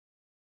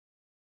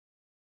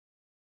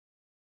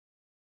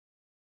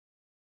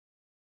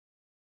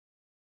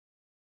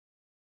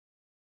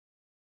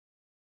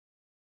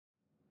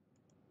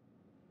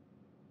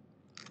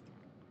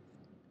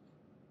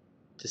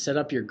To set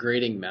up your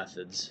grading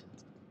methods,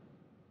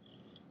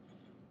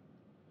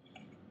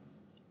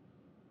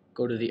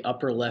 go to the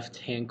upper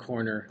left-hand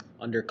corner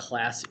under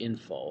Class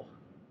Info,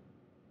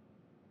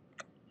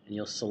 and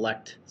you'll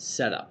select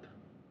Setup.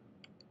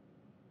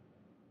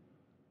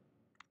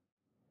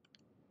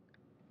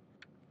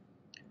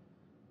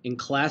 In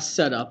Class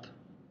Setup,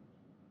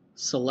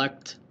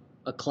 select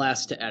a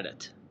class to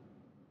edit.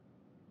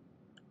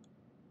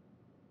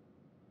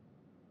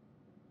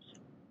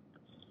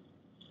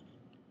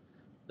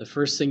 The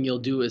first thing you'll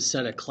do is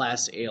set a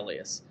class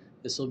alias.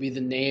 This will be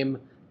the name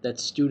that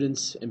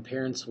students and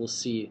parents will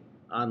see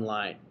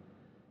online.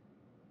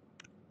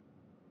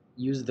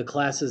 Use the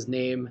class's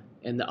name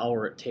and the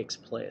hour it takes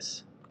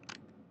place.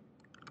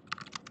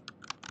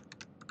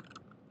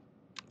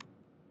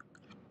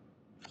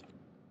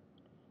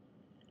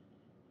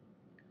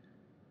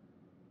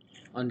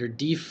 Under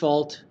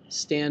Default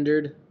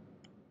Standard,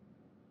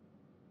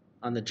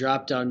 on the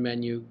drop-down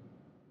menu,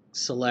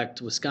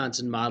 select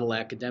Wisconsin Model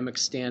Academic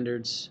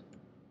Standards.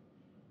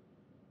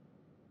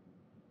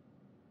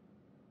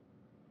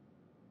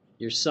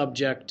 Your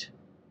subject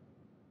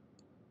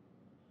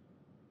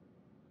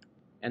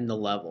and the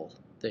level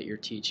that you're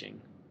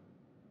teaching.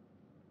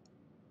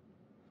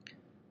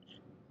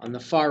 On the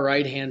far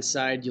right-hand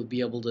side, you'll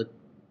be able to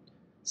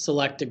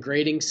select a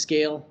grading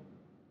scale.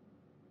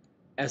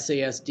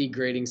 SASD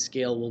grading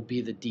scale will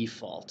be the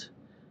default.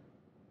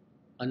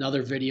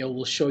 Another video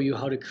will show you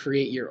how to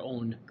create your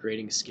own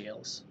grading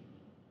scales.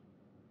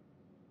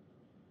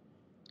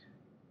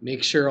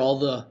 Make sure all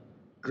the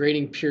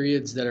grading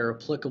periods that are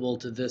applicable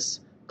to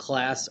this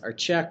class are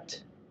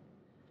checked.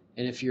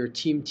 And if you're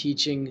team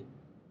teaching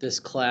this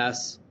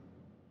class,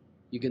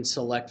 you can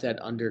select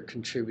that under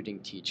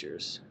Contributing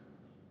Teachers.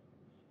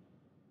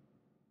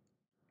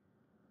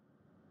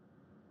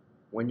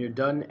 When you're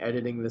done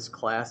editing this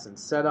class and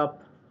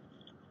setup,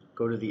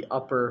 go to the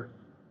upper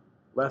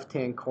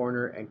left-hand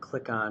corner and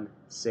click on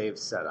Save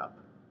Setup.